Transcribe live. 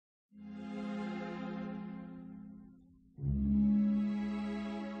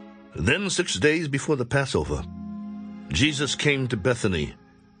Then 6 days before the Passover, Jesus came to Bethany,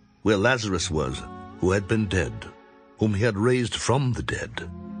 where Lazarus was, who had been dead, whom he had raised from the dead.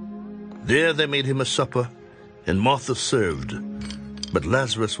 There they made him a supper, and Martha served, but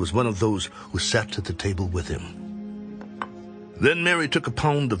Lazarus was one of those who sat at the table with him. Then Mary took a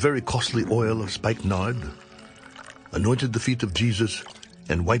pound of very costly oil of spikenard, anointed the feet of Jesus,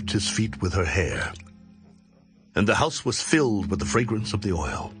 and wiped his feet with her hair. And the house was filled with the fragrance of the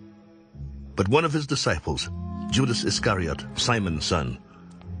oil. But one of his disciples, Judas Iscariot, Simon's son,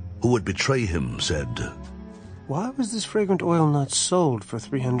 who would betray him, said, "Why was this fragrant oil not sold for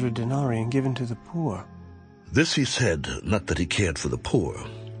 300 denarii and given to the poor?" This he said, not that he cared for the poor,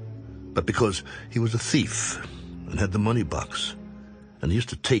 but because he was a thief and had the money box, and used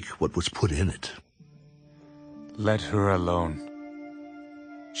to take what was put in it. Let her alone.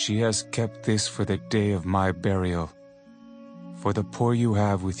 She has kept this for the day of my burial. For the poor you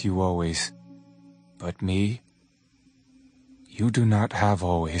have with you always, but me you do not have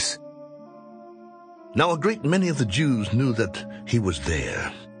always. Now a great many of the Jews knew that he was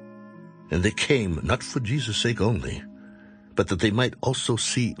there, and they came not for Jesus' sake only, but that they might also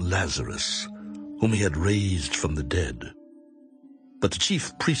see Lazarus, whom he had raised from the dead. But the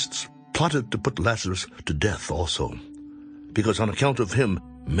chief priests plotted to put Lazarus to death also, because on account of him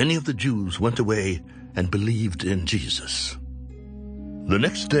many of the Jews went away and believed in Jesus. The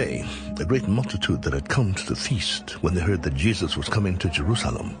next day, a great multitude that had come to the feast, when they heard that Jesus was coming to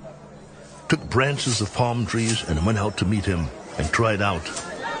Jerusalem, took branches of palm trees and went out to meet him and cried out,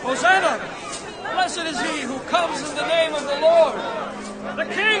 "Hosanna! Blessed is he who comes in the name of the Lord, the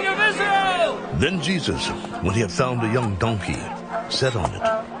King of Israel!" Then Jesus, when he had found a young donkey, sat on it.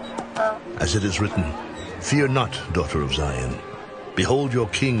 As it is written, "Fear not, daughter of Zion. Behold, your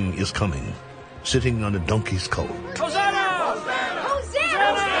king is coming, sitting on a donkey's colt." Hosanna!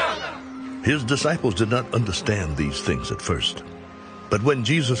 His disciples did not understand these things at first. But when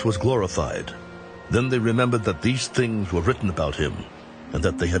Jesus was glorified, then they remembered that these things were written about him, and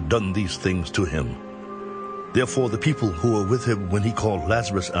that they had done these things to him. Therefore the people who were with him when he called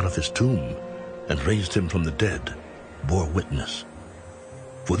Lazarus out of his tomb and raised him from the dead bore witness.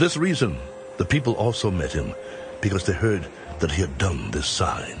 For this reason the people also met him, because they heard that he had done this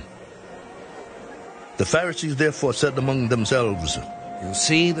sign. The Pharisees therefore said among themselves, "You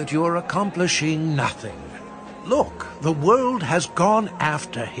see that you are accomplishing nothing. Look, the world has gone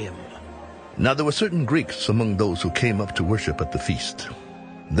after him." Now there were certain Greeks among those who came up to worship at the feast.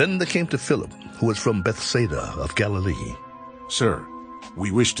 Then they came to Philip, who was from Bethsaida of Galilee. "Sir, we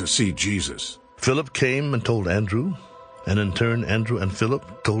wish to see Jesus." Philip came and told Andrew, and in turn Andrew and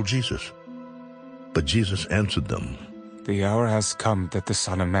Philip told Jesus. But Jesus answered them, The hour has come that the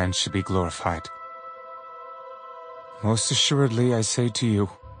Son of Man should be glorified. Most assuredly I say to you,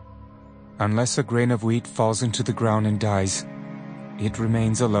 unless a grain of wheat falls into the ground and dies, it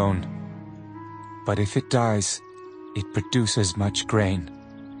remains alone. But if it dies, it produces much grain.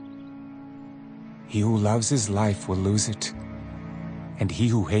 He who loves his life will lose it, and he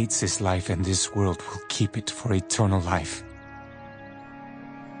who hates his life in this world will keep it for eternal life.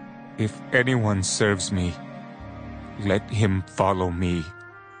 If anyone serves me, let him follow me,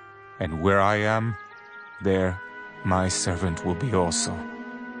 and where I am, there my servant will be also.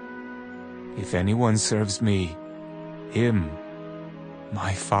 If anyone serves me, him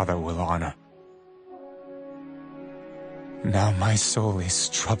my Father will honor. Now my soul is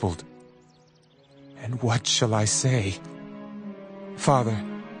troubled, and what shall I say? Father,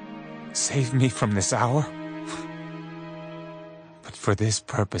 save me from this hour? But for this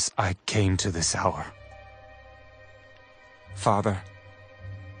purpose I came to this hour. Father,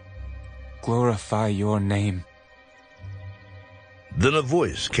 glorify your name. Then a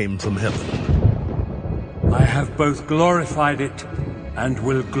voice came from heaven. I have both glorified it and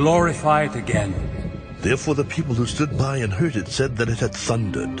will glorify it again. Therefore the people who stood by and heard it said that it had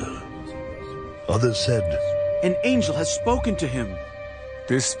thundered. Others said, An angel has spoken to him.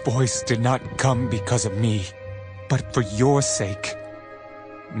 This voice did not come because of me, but for your sake.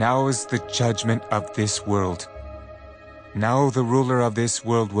 Now is the judgment of this world. Now the ruler of this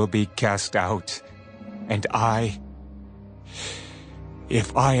world will be cast out, and I,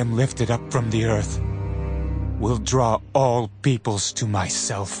 if I am lifted up from the earth, will draw all peoples to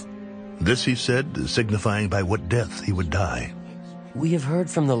myself. This he said, signifying by what death he would die. We have heard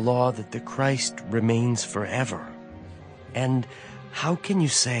from the law that the Christ remains forever. And how can you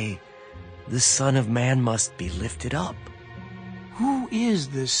say, the Son of Man must be lifted up? Who is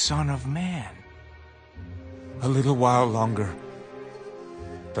this Son of Man? A little while longer.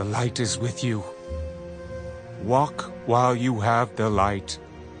 The light is with you. Walk while you have the light,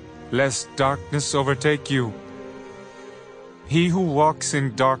 lest darkness overtake you. He who walks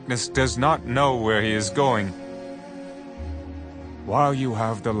in darkness does not know where he is going. While you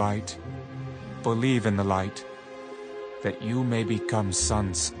have the light, believe in the light, that you may become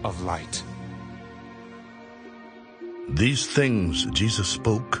sons of light. These things Jesus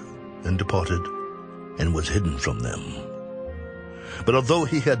spoke and departed, and was hidden from them. But although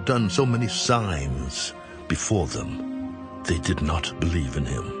he had done so many signs before them, they did not believe in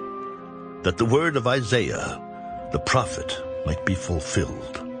him, that the word of Isaiah, the prophet, might be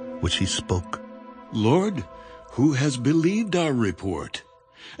fulfilled, which he spoke. Lord, who has believed our report?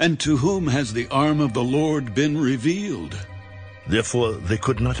 And to whom has the arm of the Lord been revealed? Therefore they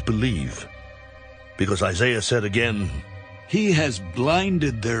could not believe, because Isaiah said again, He has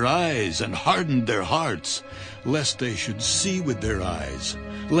blinded their eyes and hardened their hearts, lest they should see with their eyes,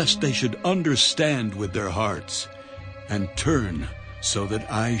 lest they should understand with their hearts, and turn so that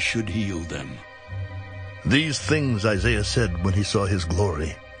I should heal them. These things Isaiah said when he saw his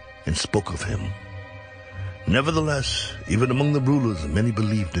glory, and spoke of him. Nevertheless, even among the rulers many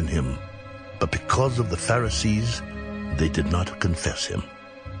believed in him, but because of the Pharisees they did not confess him,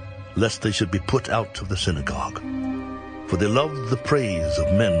 lest they should be put out of the synagogue. For they loved the praise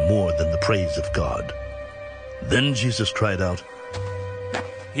of men more than the praise of God. Then Jesus cried out,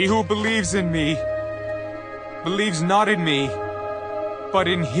 He who believes in me, believes not in me, but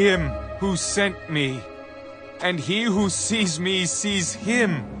in him who sent me. And he who sees me sees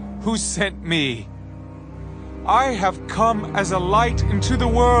him who sent me. I have come as a light into the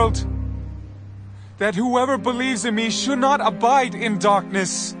world, that whoever believes in me should not abide in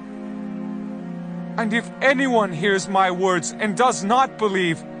darkness. And if anyone hears my words and does not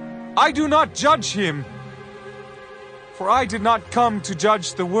believe, I do not judge him. For I did not come to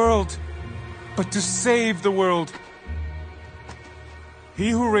judge the world, but to save the world. He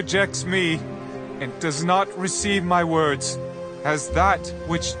who rejects me and does not receive my words has that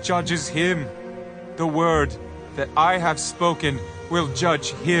which judges him. The word that I have spoken will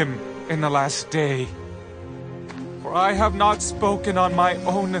judge him in the last day. For I have not spoken on my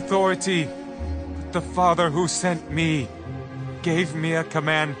own authority, but the Father who sent me gave me a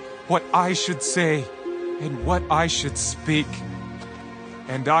command what I should say and what I should speak.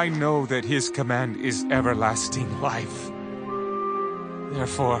 And I know that his command is everlasting life.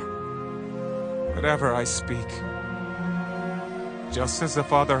 Therefore, whatever I speak, just as the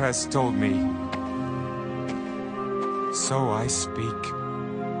Father has told me, so I speak.